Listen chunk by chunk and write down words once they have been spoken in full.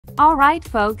Alright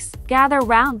folks, gather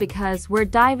round because we're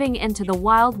diving into the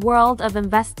wild world of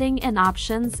investing in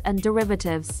options and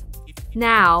derivatives.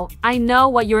 Now, I know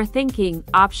what you're thinking,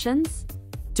 options?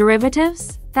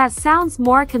 Derivatives? That sounds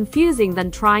more confusing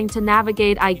than trying to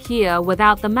navigate IKEA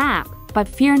without the map, but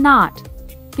fear not.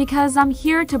 Because I'm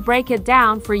here to break it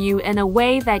down for you in a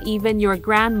way that even your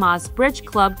grandma's bridge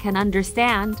club can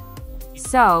understand.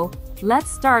 So,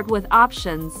 let's start with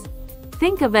options.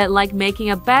 Think of it like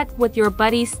making a bet with your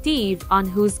buddy Steve on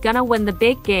who's gonna win the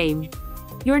big game.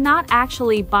 You're not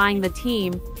actually buying the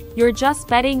team, you're just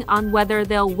betting on whether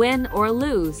they'll win or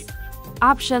lose.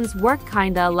 Options work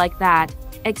kinda like that,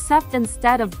 except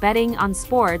instead of betting on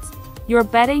sports, you're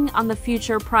betting on the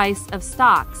future price of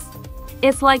stocks.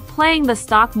 It's like playing the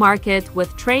stock market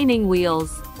with training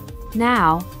wheels.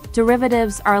 Now,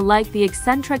 derivatives are like the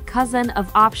eccentric cousin of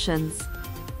options.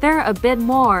 They're a bit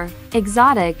more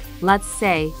exotic, let's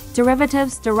say.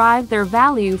 Derivatives derive their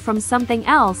value from something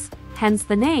else, hence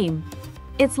the name.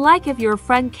 It's like if your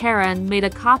friend Karen made a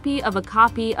copy of a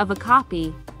copy of a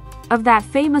copy of that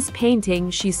famous painting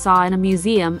she saw in a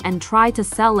museum and tried to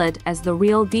sell it as the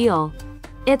real deal.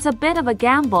 It's a bit of a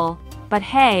gamble, but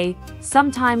hey,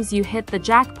 sometimes you hit the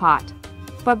jackpot.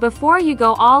 But before you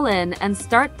go all in and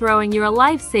start throwing your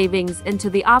life savings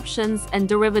into the options and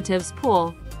derivatives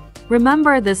pool,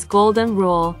 remember this golden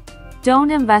rule: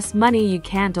 don't invest money you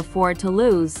can't afford to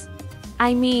lose.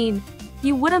 I mean,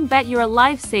 you wouldn't bet your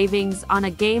life savings on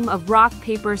a game of rock,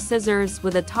 paper, scissors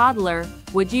with a toddler,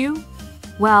 would you?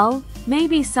 Well,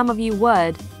 maybe some of you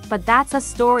would, but that's a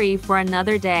story for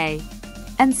another day.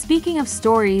 And speaking of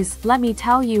stories, let me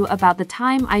tell you about the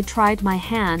time I tried my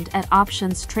hand at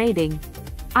options trading.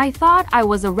 I thought I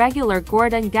was a regular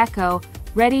Gordon Gekko,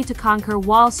 ready to conquer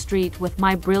Wall Street with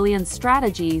my brilliant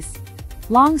strategies.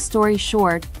 Long story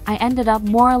short, I ended up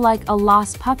more like a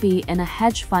lost puppy in a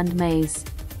hedge fund maze.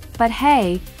 But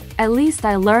hey, at least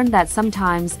I learned that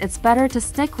sometimes it's better to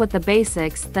stick with the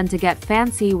basics than to get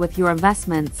fancy with your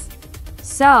investments.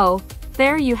 So,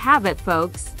 there you have it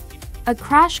folks. A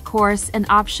crash course in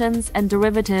options and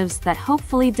derivatives that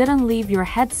hopefully didn't leave your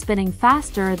head spinning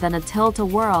faster than a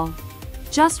tilt-a-whirl.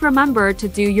 Just remember to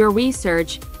do your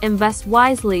research, invest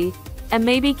wisely, and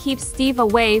maybe keep Steve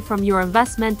away from your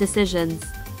investment decisions.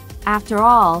 After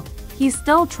all, he's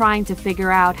still trying to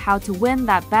figure out how to win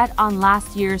that bet on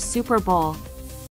last year's Super Bowl.